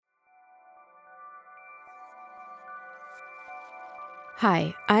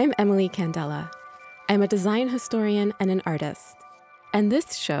Hi, I'm Emily Candela. I'm a design historian and an artist. And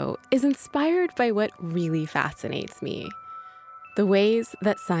this show is inspired by what really fascinates me: the ways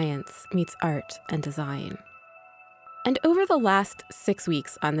that science meets art and design. And over the last 6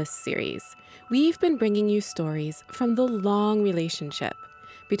 weeks on this series, we've been bringing you stories from the long relationship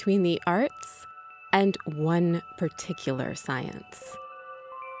between the arts and one particular science: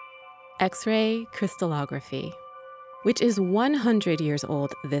 X-ray crystallography, which is 100 years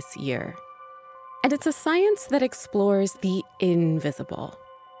old this year. And it's a science that explores the invisible.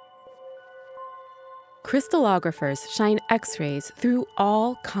 Crystallographers shine X-rays through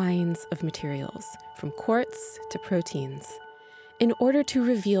all kinds of materials, from quartz to proteins, in order to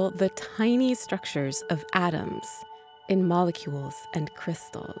reveal the tiny structures of atoms in molecules and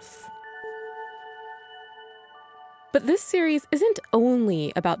crystals. But this series isn't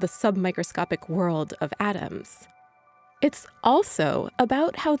only about the submicroscopic world of atoms. It's also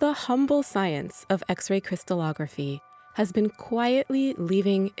about how the humble science of X-ray crystallography has been quietly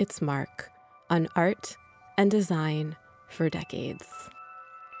leaving its mark on art and design for decades.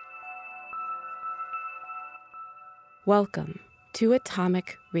 Welcome to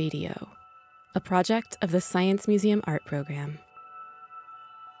Atomic Radio, a project of the Science Museum Art Program.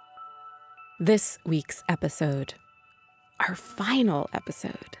 This week's episode, our final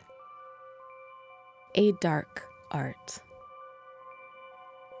episode, A Dark Art.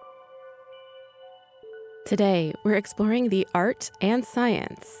 Today, we're exploring the art and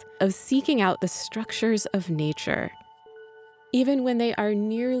science of seeking out the structures of nature, even when they are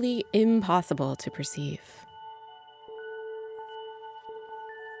nearly impossible to perceive.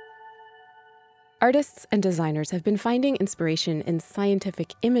 Artists and designers have been finding inspiration in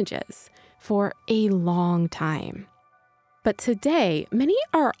scientific images for a long time. But today, many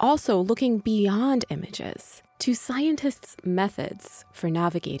are also looking beyond images to scientists' methods for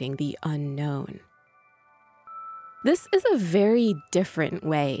navigating the unknown. This is a very different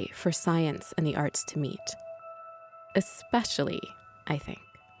way for science and the arts to meet, especially, I think,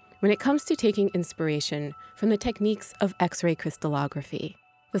 when it comes to taking inspiration from the techniques of X-ray crystallography,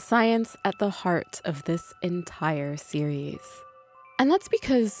 the science at the heart of this entire series. And that's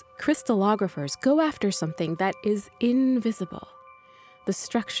because crystallographers go after something that is invisible: the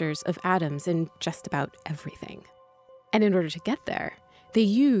structures of atoms in just about everything. And in order to get there, they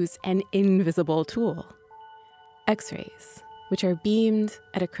use an invisible tool: X-rays, which are beamed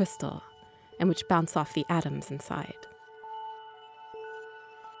at a crystal and which bounce off the atoms inside.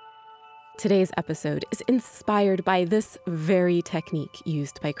 Today's episode is inspired by this very technique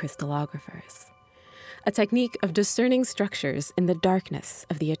used by crystallographers, a technique of discerning structures in the darkness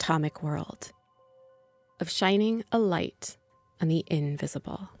of the atomic world, of shining a light on the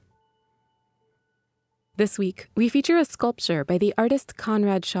invisible. This week, we feature a sculpture by the artist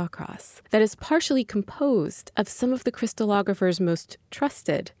Conrad Shawcross that is partially composed of some of the crystallographer's most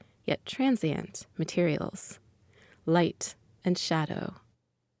trusted, yet transient, materials: light and shadow.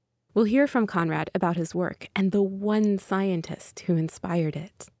 We'll hear from Conrad about his work and the one scientist who inspired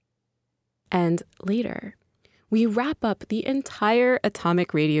it. And later, we wrap up the entire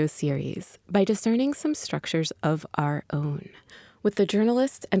Atomic Radio series by discerning some structures of our own with the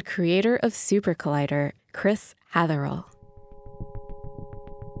journalist and creator of Super Collider, Chris Hatherell.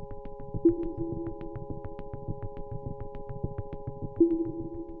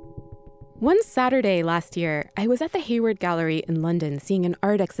 One Saturday last year, I was at the Hayward Gallery in London seeing an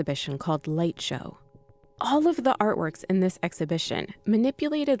art exhibition called Light Show. All of the artworks in this exhibition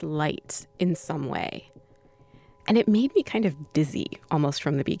manipulated light in some way. And it made me kind of dizzy almost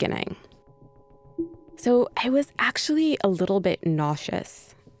from the beginning. So I was actually a little bit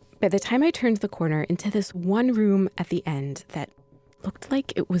nauseous by the time I turned the corner into this one room at the end that looked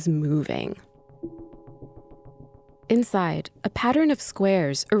like it was moving. Inside, a pattern of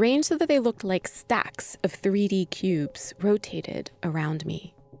squares arranged so that they looked like stacks of 3D cubes rotated around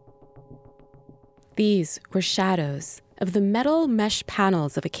me. These were shadows of the metal mesh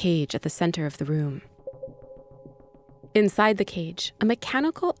panels of a cage at the center of the room. Inside the cage, a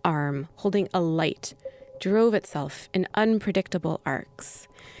mechanical arm holding a light drove itself in unpredictable arcs,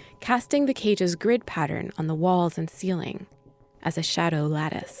 casting the cage's grid pattern on the walls and ceiling as a shadow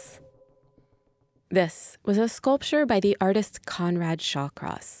lattice. This was a sculpture by the artist Conrad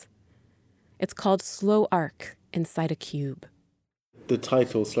Shawcross. It's called Slow Arc Inside a Cube. The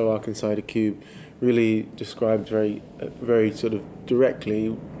title, Slow Arc Inside a Cube, really describes very sort of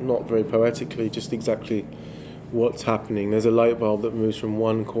directly, not very poetically, just exactly what's happening. There's a light bulb that moves from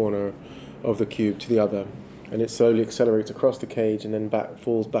one corner of the cube to the other. and it slowly accelerates across the cage and then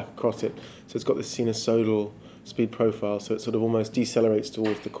falls back across it. So it's got this sinusoidal speed profile, so it sort of almost decelerates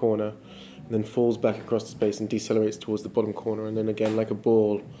towards the corner, and then falls back across the space and decelerates towards the bottom corner, and then again like a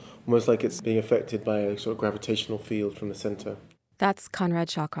ball, almost like it's being affected by a sort of gravitational field from the center. That's Conrad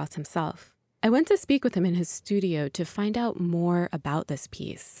Shawcross himself. I went to speak with him in his studio to find out more about this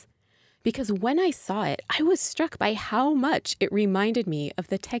piece. Because when I saw it, I was struck by how much it reminded me of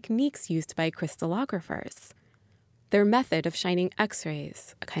the techniques used by crystallographers. Their method of shining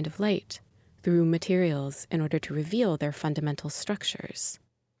X-rays, a kind of light, through materials in order to reveal their fundamental structures.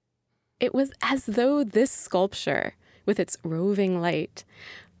 It was as though this sculpture, with its roving light,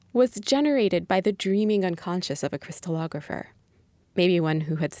 was generated by the dreaming unconscious of a crystallographer, maybe one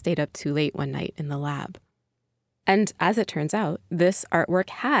who had stayed up too late one night in the lab. And as it turns out, this artwork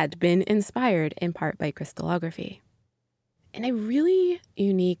had been inspired in part by crystallography, in a really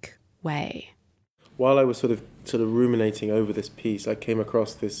unique way. While I was sort of ruminating over this piece, I came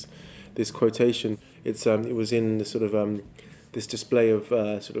across this quotation. It was in the sort of this display of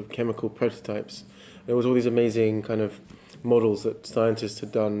sort of chemical prototypes. There was all these amazing kind of models that scientists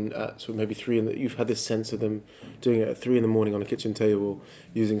had done at sort of maybe you've had this sense of them doing it at 3 a.m. on a kitchen table,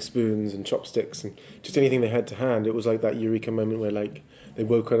 using spoons and chopsticks and just anything they had to hand. It was like that eureka moment where like they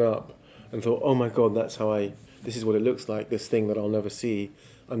woken up and thought, oh my God, this is what it looks like, this thing that I'll never see,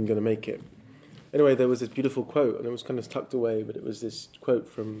 I'm going to make it. Anyway, there was this beautiful quote, and it was kind of tucked away, but it was this quote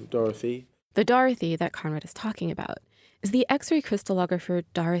from Dorothy. The Dorothy that Conrad is talking about is the X-ray crystallographer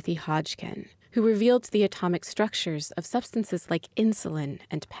Dorothy Hodgkin, who revealed the atomic structures of substances like insulin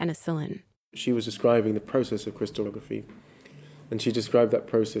and penicillin. She was describing the process of crystallography, and she described that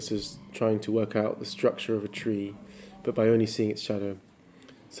process as trying to work out the structure of a tree, but by only seeing its shadow.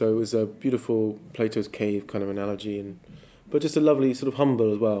 So it was a beautiful Plato's cave kind of analogy, but just a lovely sort of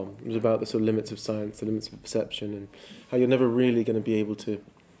humble as well. It was about the sort of limits of science, the limits of perception, and how you're never really going to be able to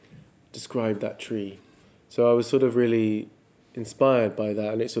describe that tree. So I was sort of really inspired by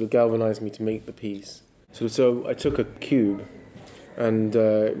that, and it sort of galvanized me to make the piece. So I took a cube, and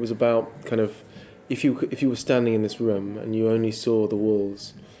it was about kind of if you were standing in this room and you only saw the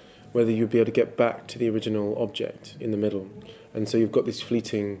walls, whether you'd be able to get back to the original object in the middle. And so you've got these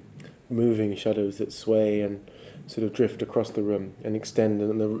fleeting, moving shadows that sway and sort of drift across the room and extend,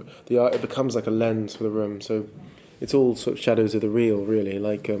 and the art, it becomes like a lens for the room. So it's all sort of shadows of the real, really,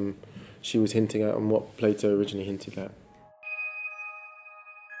 like she was hinting at and what Plato originally hinted at.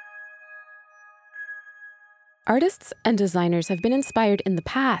 Artists and designers have been inspired in the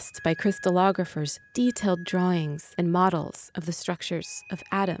past by crystallographers' detailed drawings and models of the structures of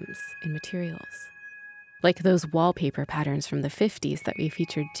atoms in materials, like those wallpaper patterns from the 50s that we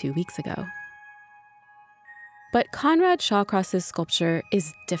featured 2 weeks ago. But Conrad Shawcross's sculpture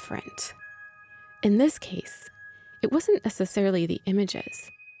is different. In this case, it wasn't necessarily the images.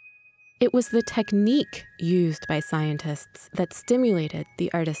 It was the technique used by scientists that stimulated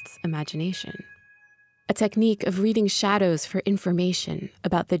the artist's imagination. A technique of reading shadows for information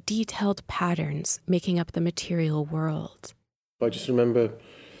about the detailed patterns making up the material world. I just remember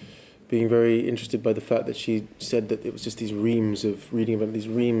being very interested by the fact that she said that it was just these reams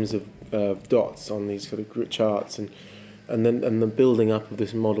of dots on these sort of charts, and the building up of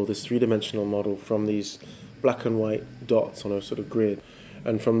this model, this three-dimensional model from these black and white dots on a sort of grid,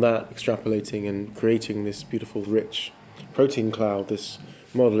 and from that extrapolating and creating this beautiful, rich protein cloud, this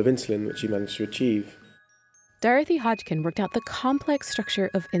model of insulin that she managed to achieve. Dorothy Hodgkin worked out the complex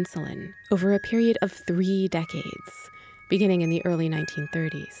structure of insulin over a period of 3 decades, beginning in the early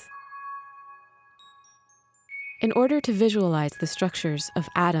 1930s. In order to visualize the structures of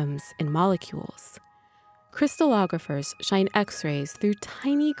atoms and molecules, crystallographers shine X-rays through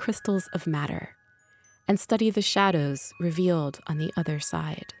tiny crystals of matter and study the shadows revealed on the other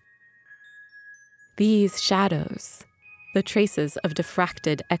side. These shadows, the traces of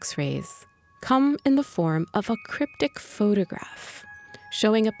diffracted X-rays, come in the form of a cryptic photograph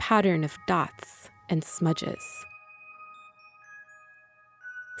showing a pattern of dots and smudges.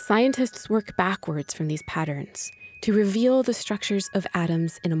 Scientists work backwards from these patterns to reveal the structures of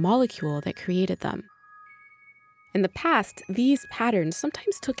atoms in a molecule that created them. In the past, these patterns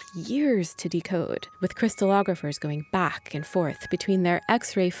sometimes took years to decode, with crystallographers going back and forth between their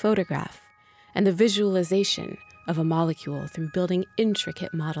X-ray photograph and the visualization of a molecule through building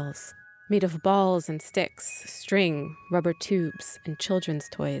intricate models made of balls and sticks, string, rubber tubes, and children's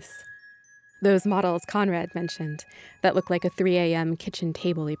toys. Those models Conrad mentioned that look like a 3 a.m. kitchen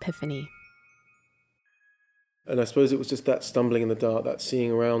table epiphany. And I suppose it was just that stumbling in the dark, that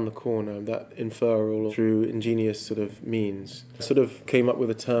seeing around the corner, that inferral through ingenious sort of means. I sort of came up with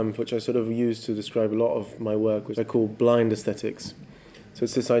a term which I sort of use to describe a lot of my work, which I call blind aesthetics. So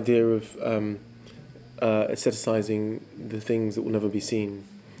it's this idea of aestheticizing the things that will never be seen.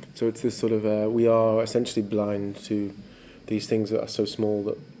 So it's this sort of, we are essentially blind to these things that are so small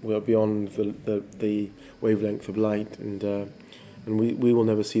that we are beyond the wavelength of light, and we will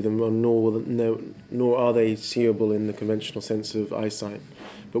never see them, nor are they seeable in the conventional sense of eyesight.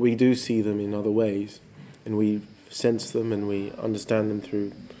 But we do see them in other ways, and we sense them and we understand them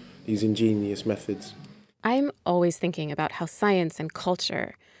through these ingenious methods. I'm always thinking about how science and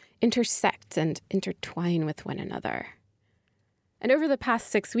culture intersect and intertwine with one another. And over the past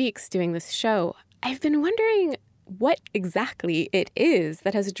 6 weeks doing this show, I've been wondering what exactly it is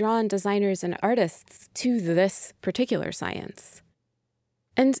that has drawn designers and artists to this particular science.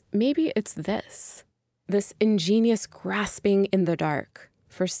 And maybe it's this ingenious grasping in the dark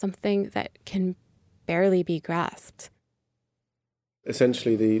for something that can barely be grasped.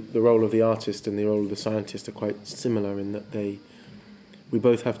 Essentially, the role of the artist and the role of the scientist are quite similar in that we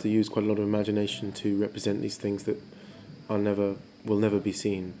both have to use quite a lot of imagination to represent these things that will never be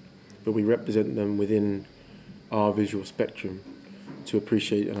seen, but we represent them within our visual spectrum to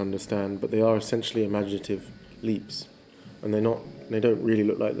appreciate and understand. But they are essentially imaginative leaps, and they don't really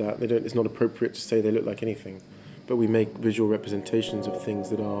look like that. It's not appropriate to say they look like anything, but we make visual representations of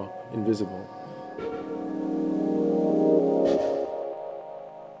things that are invisible.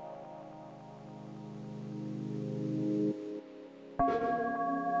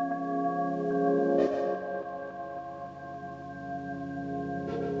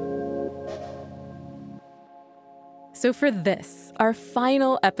 So for this, our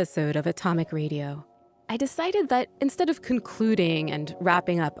final episode of Atomic Radio, I decided that instead of concluding and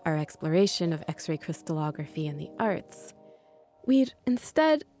wrapping up our exploration of X-ray crystallography and the arts, we'd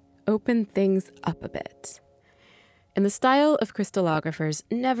instead open things up a bit. In the style of crystallographers'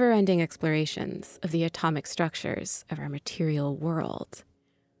 never-ending explorations of the atomic structures of our material world,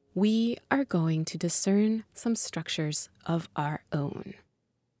 we are going to discern some structures of our own.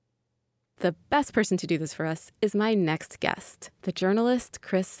 The best person to do this for us is my next guest, the journalist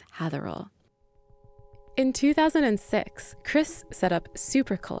Chris Hatherell. In 2006, Chris set up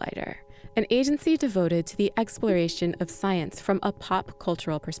Super Collider, an agency devoted to the exploration of science from a pop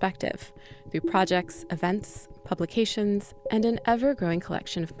cultural perspective, through projects, events, publications, and an ever-growing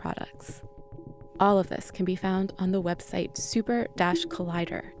collection of products. All of this can be found on the website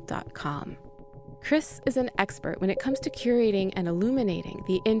super-collider.com. Chris is an expert when it comes to curating and illuminating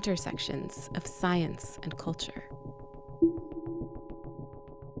the intersections of science and culture.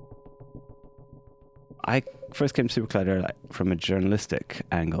 I first came to Super Collider from a journalistic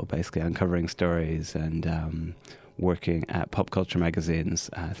angle, basically uncovering stories and working at pop culture magazines,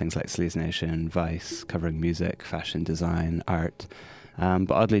 things like Sleaze Nation, Vice, covering music, fashion, design, art, but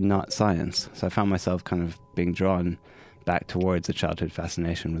oddly not science. So I found myself kind of being drawn back towards a childhood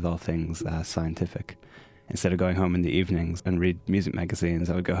fascination with all things scientific. Instead of going home in the evenings and read music magazines,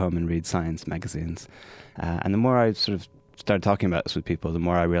 I would go home and read science magazines. And the more I sort of started talking about this with people, the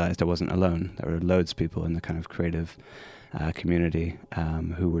more I realized I wasn't alone. There were loads of people in the kind of creative community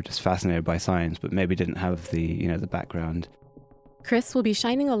who were just fascinated by science, but maybe didn't have the background. Chris will be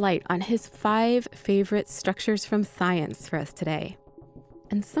shining a light on his 5 favorite structures from science for us today.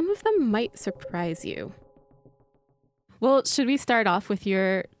 And some of them might surprise you. Well, should we start off with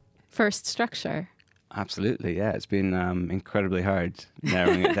your first structure? Absolutely, yeah. It's been incredibly hard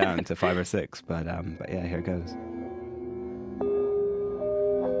narrowing it down to 5 or 6, but yeah, here goes.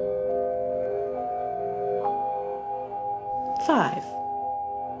 Five.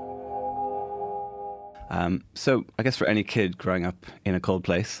 So I guess for any kid growing up in a cold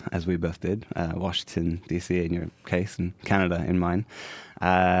place, as we both did, Washington, D.C. in your case, and Canada in mine,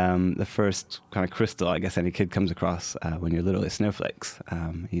 the first kind of crystal I guess any kid comes across when you're little is snowflakes.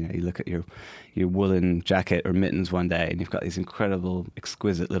 You look at your woolen jacket or mittens one day and you've got these incredible,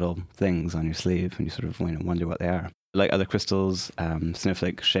 exquisite little things on your sleeve and you sort of wonder what they are. Like other crystals,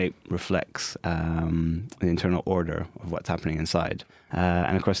 snowflake shape reflects the internal order of what's happening inside.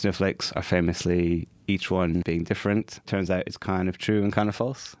 And of course, snowflakes are famously, each one being different. Turns out it's kind of true and kind of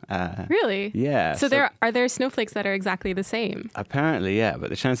false. Really? Yeah. So are there snowflakes that are exactly the same? Apparently, yeah. But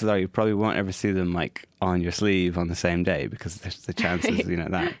the chances are you probably won't ever see them like on your sleeve on the same day because there's the chances,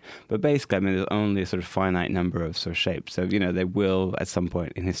 that. But basically, there's only a sort of finite number of sort of shapes. So, they will, at some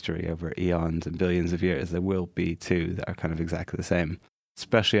point in history, over eons and billions of years, there will be two that are kind of exactly the same.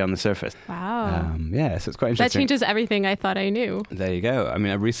 especially on the surface. Wow. So it's quite That interesting. changes everything I thought I knew. There you go. I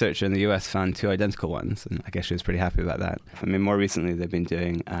mean, a researcher in the US found 2 identical ones, and I guess she was pretty happy about that. I mean, more recently, they've been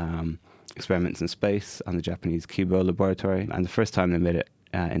doing experiments in space on the Japanese Kibo laboratory, and the first time they made it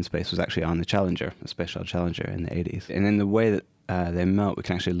in space was actually on the Challenger, the Space Shuttle Challenger in the 80s. And in the way that they melt, we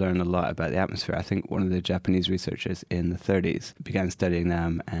can actually learn a lot about the atmosphere. I think one of the Japanese researchers in the 30s began studying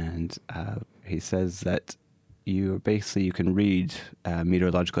them, and he says that you can read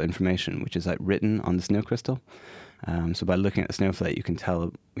meteorological information, which is like written on the snow crystal. So by looking at the snowflake, you can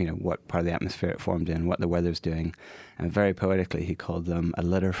tell, what part of the atmosphere it formed in, what the weather's doing. And very poetically, he called them a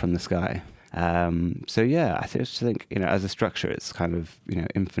letter from the sky. I just think, as a structure, it's kind of,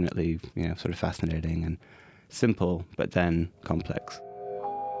 infinitely, sort of fascinating and simple, but then complex.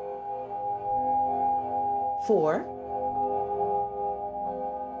 4.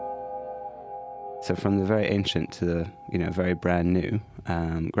 So from the very ancient to the, very brand new,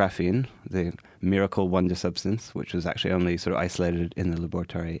 graphene, the miracle wonder substance, which was actually only sort of isolated in the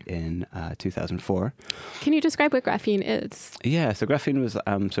laboratory in 2004. Can you describe what graphene is? Yeah, so graphene was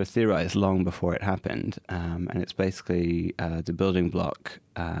sort of theorized long before it happened, and it's basically the building block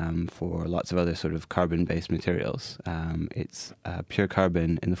for lots of other sort of carbon-based materials. It's pure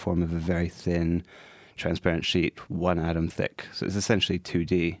carbon in the form of a very thin, transparent sheet, 1 atom thick. So it's essentially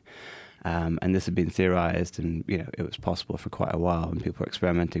 2D. And this had been theorized, and it was possible for quite a while, and people were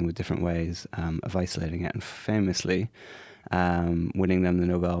experimenting with different ways of isolating it. And famously, winning them the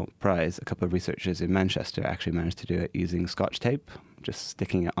Nobel Prize, a couple of researchers in Manchester actually managed to do it using Scotch tape, just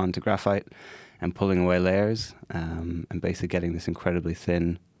sticking it onto graphite and pulling away layers, and basically getting this incredibly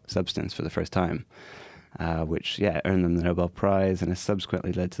thin substance for the first time, which earned them the Nobel Prize, and has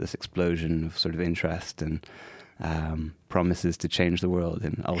subsequently led to this explosion of sort of interest and promises to change the world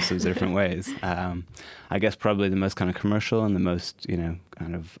in all sorts of different ways. I guess probably the most kind of commercial and the most,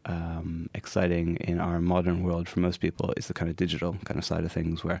 exciting in our modern world for most people is the kind of digital kind of side of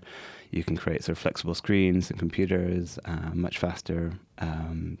things, where you can create sort of flexible screens and computers, much faster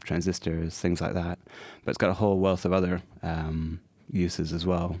transistors, things like that. But it's got a whole wealth of other uses as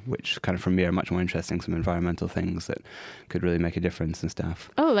well, which kind of for me are much more interesting, some environmental things that could really make a difference and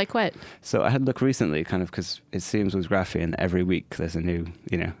stuff. Oh, like what? So I had a look recently, kind of, because it seems with graphene every week there's a new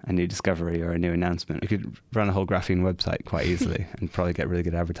discovery or a new announcement. You could run a whole graphene website quite easily and probably get really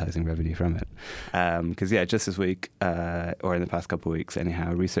good advertising revenue from it. Because just this week, or in the past couple of weeks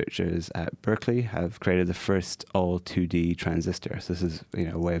anyhow, researchers at Berkeley have created the first all 2D transistor. So this is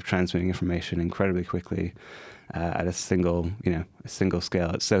a way of transmitting information incredibly quickly at a single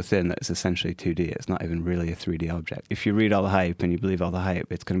scale. It's so thin that it's essentially 2D. It's not even really a 3D object. If you read all the hype and you believe all the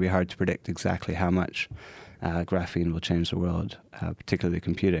hype, it's going to be hard to predict exactly how much graphene will change the world, particularly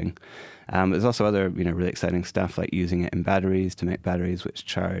computing. There's also other, really exciting stuff like using it in batteries to make batteries which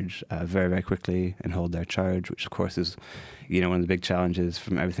charge very, very quickly and hold their charge, which of course is, one of the big challenges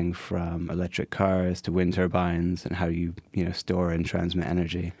from everything from electric cars to wind turbines and how you, store and transmit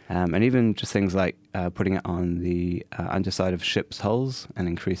energy. And even just things like putting it on the underside of ships' hulls and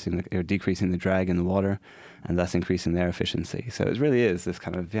decreasing the drag in the water, and thus increasing their efficiency. So it really is this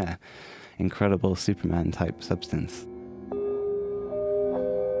kind of, incredible Superman type substance.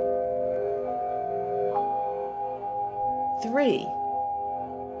 Three.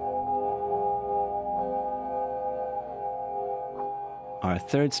 Our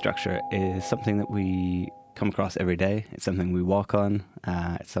third structure is something that we come across every day. It's something we walk on.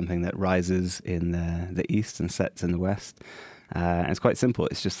 It's something that rises in the east and sets in the west. And it's quite simple.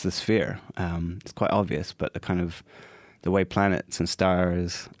 It's just the sphere. It's quite obvious, but the way planets and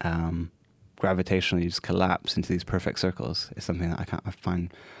stars gravitationally just collapse into these perfect circles is something that I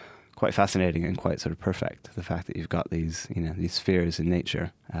find quite fascinating and quite sort of perfect. The fact that you've got these spheres in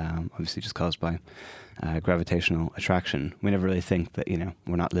nature, obviously just caused by gravitational attraction. We never really think that,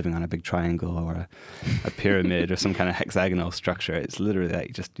 we're not living on a big triangle or a pyramid or some kind of hexagonal structure. It's literally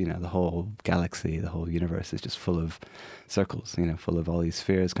like just, the whole galaxy, the whole universe is just full of circles, full of all these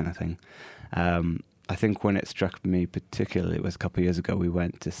spheres kind of thing. I think when it struck me particularly, it was a couple of years ago, we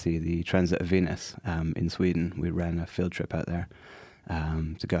went to see the transit of Venus in Sweden. We ran a field trip out there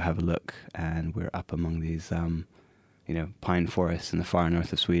to go have a look, and we're up among these, pine forests in the far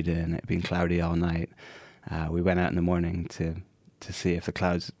north of Sweden. It had been cloudy all night. We went out in the morning to see if the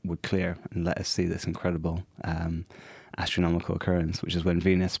clouds would clear and let us see this incredible astronomical occurrence, which is when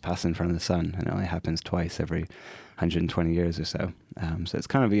Venus passes in front of the sun, and it only happens twice every 120 years or so. So it's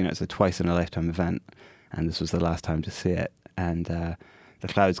kind of, it's a twice-in-a-lifetime event, and this was the last time to see it. And the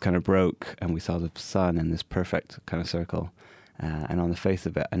clouds kind of broke, and we saw the sun in this perfect kind of circle. And on the face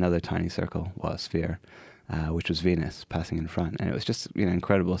of it, another tiny circle, well, a sphere. which was Venus passing in front. And it was just,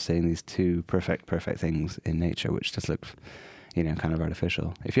 incredible seeing these two perfect things in nature, which just looked, kind of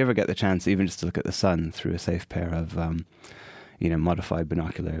artificial. If you ever get the chance, even just to look at the sun through a safe pair of, modified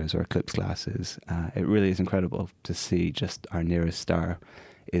binoculars or eclipse glasses, it really is incredible to see just our nearest star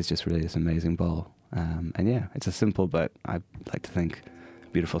is just really this amazing ball. And yeah, it's a simple, but I like to think,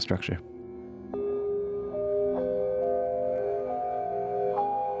 beautiful structure.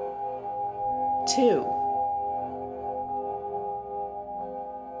 Two.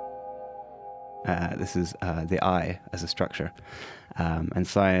 This is the eye as a structure. And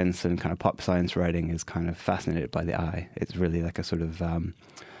science and kind of pop science writing is kind of fascinated by the eye. It's really like a sort of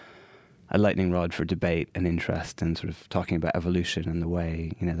a lightning rod for debate and interest and sort of talking about evolution and the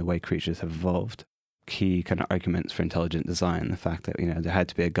way creatures have evolved. Key kind of arguments for intelligent design, the fact that, there had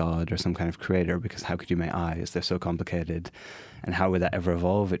to be a god or some kind of creator, because how could you make eyes? They're so complicated. And how would that ever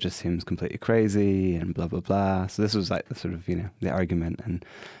evolve? It just seems completely crazy and blah, blah, blah. So this was like the sort of, the argument, and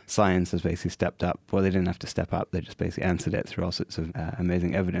science has basically stepped up. Well, they didn't have to step up. They just basically answered it through all sorts of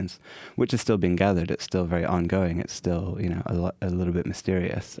amazing evidence, which is still being gathered. It's still very ongoing. It's still, a little bit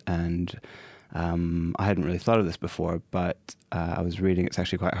mysterious. And I hadn't really thought of this before, but I was reading it's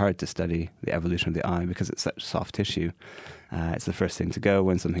actually quite hard to study the evolution of the eye because it's such soft tissue. It's the first thing to go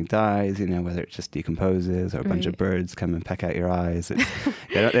when something dies, whether it just decomposes or a bunch of birds come and peck out your eyes.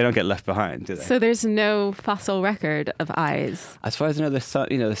 They don't get left behind, do they? So there's no fossil record of eyes? As far as I know,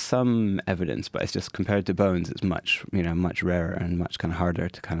 there's some evidence, but it's just compared to bones, it's much rarer and much kind of harder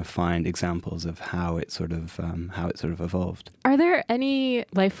to kind of find examples of how it sort of evolved. Are there any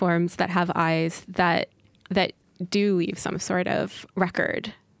life forms that have eyes that do leave some sort of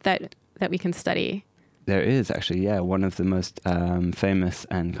record that we can study? There is actually, yeah, one of the most famous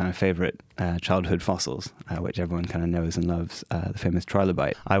and kind of favorite childhood fossils, which everyone kind of knows and loves, the famous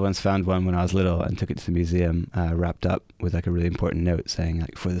trilobite. I once found one when I was little and took it to the museum, wrapped up with like a really important note saying,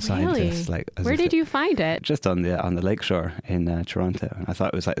 like, for the scientists. Really? Like, where did you find it? Just on the lakeshore in Toronto. And I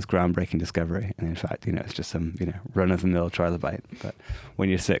thought it was like this groundbreaking discovery. And in fact, it's just some run-of-the-mill trilobite. But when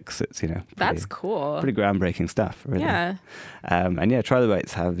you're 6, it's that's cool. Pretty groundbreaking stuff, really. Yeah. And yeah,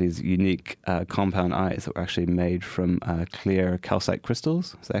 trilobites have these unique compound eyes that were actually made from clear calcite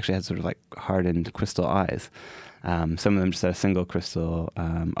crystals. So they actually had sort of like hardened crystal eyes. Some of them just had a single crystal.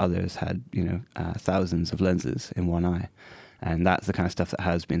 Others had, thousands of lenses in one eye. And that's the kind of stuff that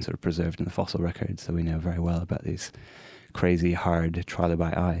has been sort of preserved in the fossil record. So we know very well about these crazy, hard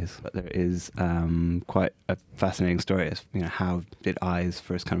trilobite eyes. But there is quite a fascinating story as, how did eyes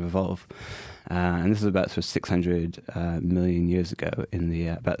first kind of evolve? And this is about sort of 600 million years ago, in the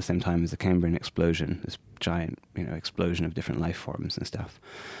about the same time as the Cambrian explosion, this giant, explosion of different life forms and stuff.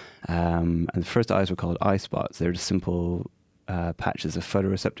 And the first eyes were called eye spots. They were just simple patches of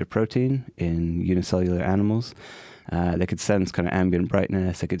photoreceptor protein in unicellular animals. They could sense kind of ambient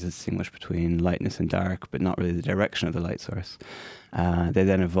brightness. They could distinguish between lightness and dark, but not really the direction of the light source. They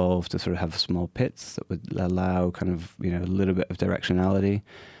then evolved to sort of have small pits that would allow kind of, a little bit of directionality.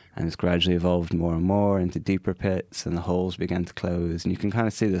 And it's gradually evolved more and more into deeper pits, and the holes began to close. And you can kind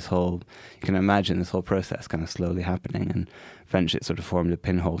of see you can imagine this whole process kind of slowly happening. And eventually it sort of formed a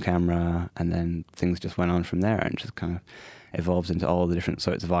pinhole camera, and then things just went on from there and just kind of evolved into all the different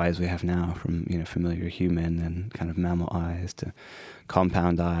sorts of eyes we have now, from, familiar human and kind of mammal eyes to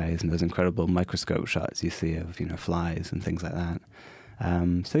compound eyes and those incredible microscope shots you see of, flies and things like that.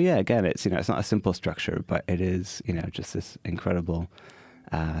 So yeah, again, it's, it's not a simple structure, but it is, just this incredible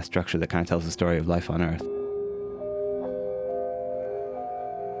structure that kind of tells the story of life on Earth.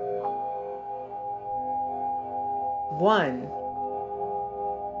 One.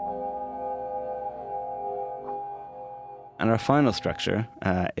 And our final structure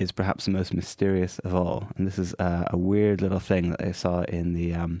is perhaps the most mysterious of all. And this is a weird little thing that I saw in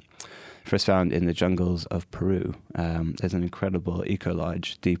the first found in the jungles of Peru. There's an incredible eco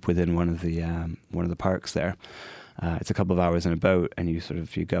lodge deep within one of the parks there. It's a couple of hours in a boat, and you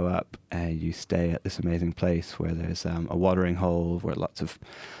go up and you stay at this amazing place where there's a watering hole where lots of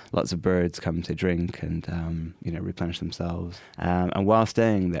birds come to drink and replenish themselves. And while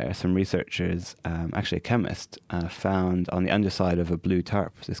staying there, some researchers, actually a chemist, found on the underside of a blue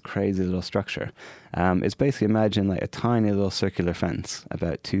tarp this crazy little structure. It's basically, imagine like a tiny little circular fence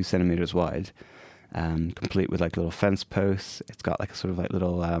about 2 centimeters wide, complete with like little fence posts. It's got like a sort of like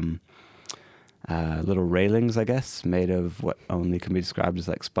little railings, I guess, made of what only can be described as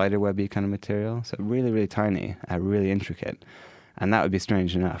like spiderwebby kind of material. So really, really tiny, really intricate. And that would be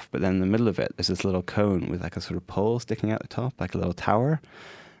strange enough. But then in the middle of it, there's this little cone with like a sort of pole sticking out the top, like a little tower.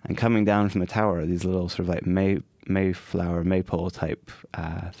 And coming down from the tower are these little sort of like maypole type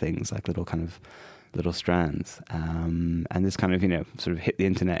things, like little kind of little strands. And this kind of, sort of hit the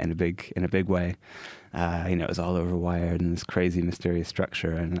internet in a big way. It was all over Wired and this crazy mysterious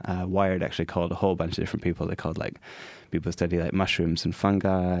structure. And Wired actually called a whole bunch of different people. They called people who study mushrooms and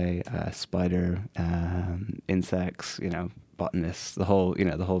fungi, spider, insects, botanists, the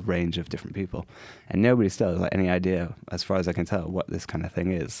whole range of different people. And nobody still has any idea, as far as I can tell, what this kind of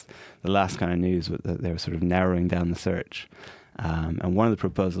thing is. The last kind of news was that they were sort of narrowing down the search. And one of the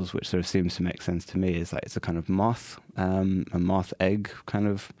proposals, which sort of seems to make sense to me, is it's a kind of a moth egg kind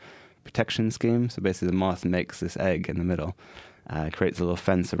of protection scheme. So basically the moth makes this egg in the middle, creates a little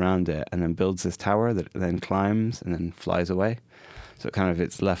fence around it, and then builds this tower that then climbs and then flies away. So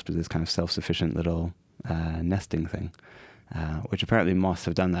it's left with this kind of self-sufficient little nesting thing, which apparently moths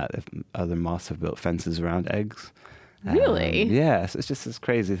have done that. Other moths have built fences around eggs. Really? So it's just this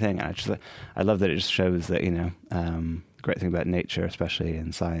crazy thing. I love that it just shows that, the great thing about nature, especially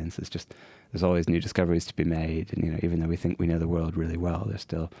in science, is just there's always new discoveries to be made. And, even though we think we know the world really well, there's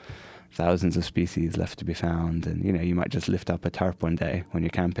still thousands of species left to be found. And, you might just lift up a tarp one day when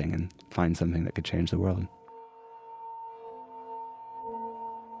you're camping and find something that could change the world.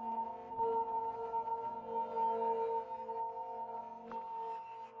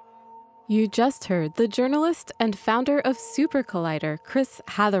 You just heard the journalist and founder of Super Collider, Chris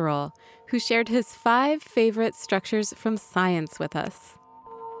Hatherall, who shared his 5 favorite structures from science with us.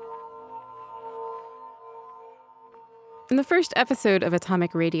 In the first episode of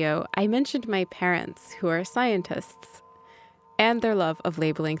Atomic Radio, I mentioned my parents, who are scientists, and their love of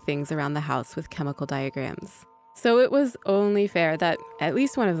labeling things around the house with chemical diagrams. So it was only fair that at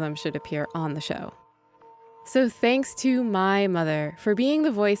least one of them should appear on the show. So thanks to my mother for being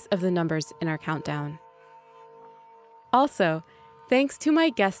the voice of the numbers in our countdown. Also, thanks to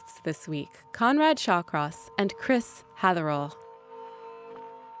my guests this week, Conrad Shawcross and Chris Hatherall.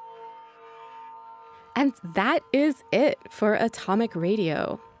 And that is it for Atomic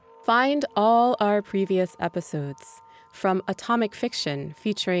Radio. Find all our previous episodes, from Atomic Fiction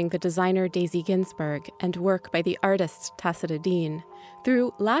featuring the designer Daisy Ginsburg and work by the artist Tacita Dean,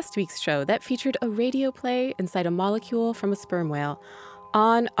 through last week's show that featured a radio play inside a molecule from a sperm whale,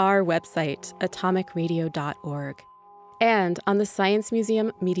 on our website, atomicradio.org, and on the Science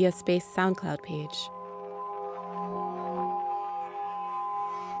Museum Media Space SoundCloud page.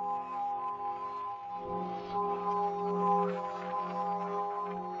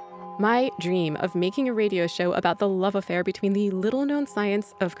 My dream of making a radio show about the love affair between the little-known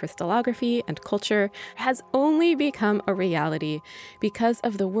science of crystallography and culture has only become a reality because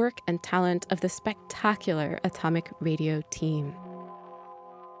of the work and talent of the spectacular Atomic Radio team.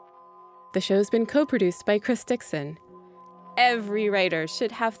 The show's been co-produced by Chris Dixon. Every writer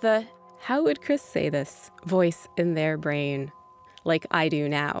should have the, how would Chris say this, voice in their brain, like I do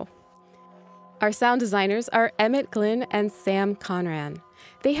now. Our sound designers are Emmett Glynn and Sam Conran.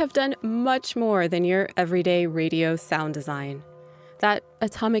 They have done much more than your everyday radio sound design. That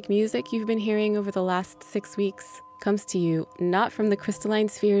atomic music you've been hearing over the last 6 weeks comes to you not from the crystalline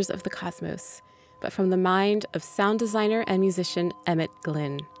spheres of the cosmos, but from the mind of sound designer and musician Emmett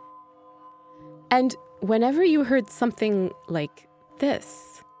Glynn. And whenever you heard something like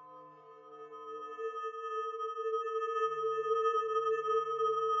this,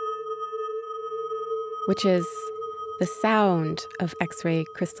 which is the sound of X-ray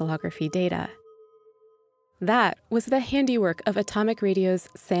crystallography data, that was the handiwork of Atomic Radio's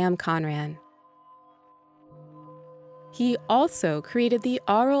Sam Conran. He also created the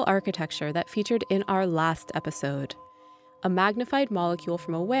aural architecture that featured in our last episode, a magnified molecule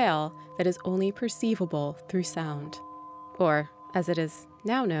from a whale that is only perceivable through sound, or, as it is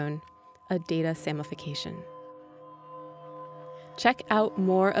now known, a data samification. Check out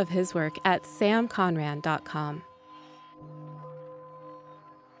more of his work at samconran.com.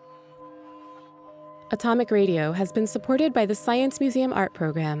 Atomic Radio has been supported by the Science Museum Art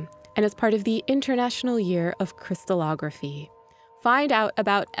Program and is part of the International Year of Crystallography. Find out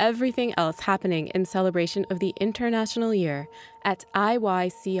about everything else happening in celebration of the International Year at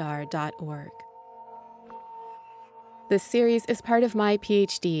iycr.org. This series is part of my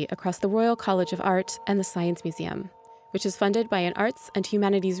PhD across the Royal College of Art and the Science Museum, which is funded by an Arts and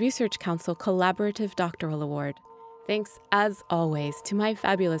Humanities Research Council Collaborative Doctoral Award. Thanks, as always, to my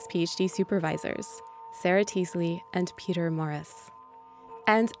fabulous PhD supervisors, Sarah Teasley and Peter Morris.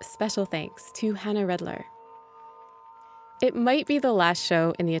 And special thanks to Hannah Redler. It might be the last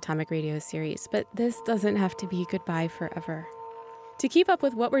show in the Atomic Radio series, but this doesn't have to be goodbye forever. To keep up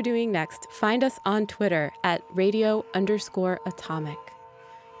with what we're doing next, find us on Twitter at radio_atomic.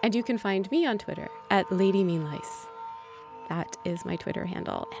 And you can find me on Twitter at Lady Mean Lice. That is my Twitter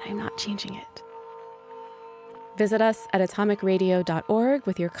handle, and I'm not changing it. Visit us at atomicradio.org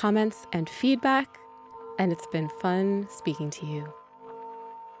with your comments and feedback, and it's been fun speaking to you.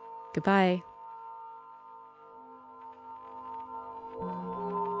 Goodbye.